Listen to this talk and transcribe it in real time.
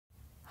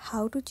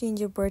How to change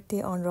your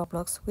birthday on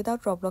Roblox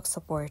without Roblox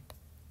support.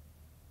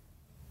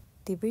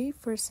 The very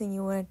first thing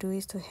you want to do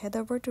is to head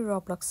over to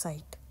Roblox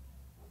site.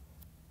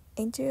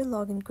 Enter your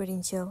login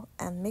credential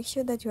and make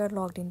sure that you are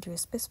logged into a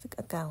specific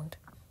account.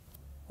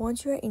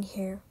 Once you are in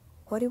here,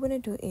 what you want to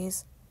do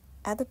is,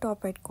 at the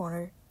top right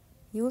corner,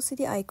 you will see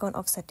the icon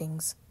of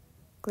settings.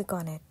 Click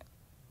on it.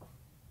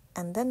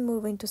 And then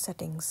move into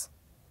settings.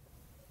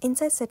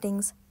 Inside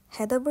settings,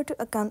 head over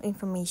to account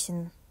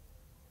information.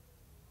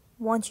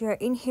 Once you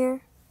are in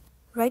here,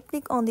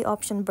 right-click on the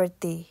option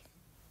birthday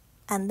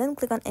and then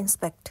click on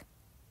inspect.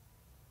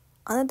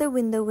 Another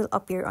window will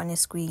appear on your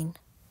screen.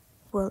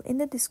 Well, in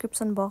the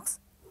description box,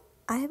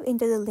 I have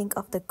entered the link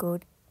of the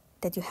code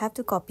that you have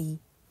to copy.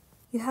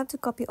 You have to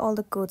copy all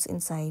the codes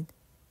inside.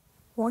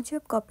 Once you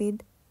have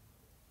copied,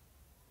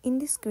 in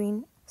the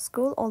screen,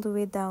 scroll all the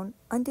way down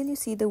until you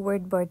see the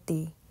word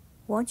birthday.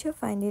 Once you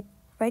find it,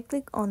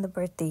 right-click on the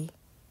birthday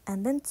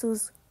and then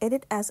choose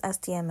Edit as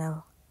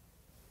HTML.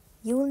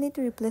 You will need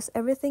to replace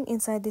everything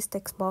inside this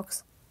text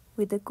box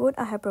with the code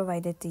I have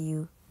provided to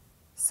you.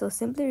 So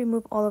simply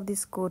remove all of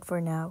this code for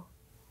now.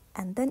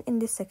 And then in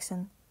this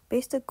section,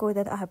 paste the code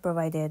that I have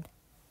provided.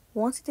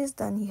 Once it is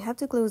done, you have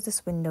to close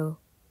this window.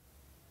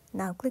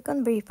 Now click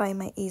on Verify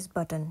My Age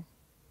button.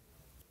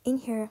 In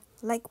here,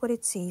 like what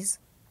it says,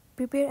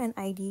 prepare an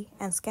ID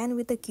and scan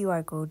with the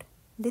QR code.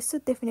 This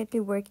should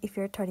definitely work if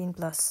you're 13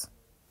 plus.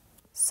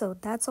 So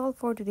that's all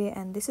for today,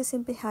 and this is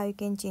simply how you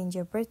can change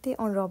your birthday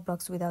on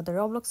Roblox without the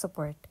Roblox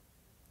support.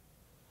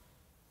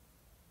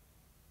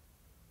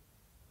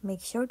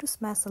 Make sure to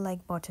smash the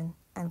like button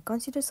and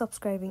consider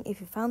subscribing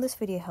if you found this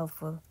video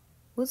helpful.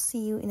 We'll see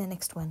you in the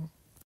next one.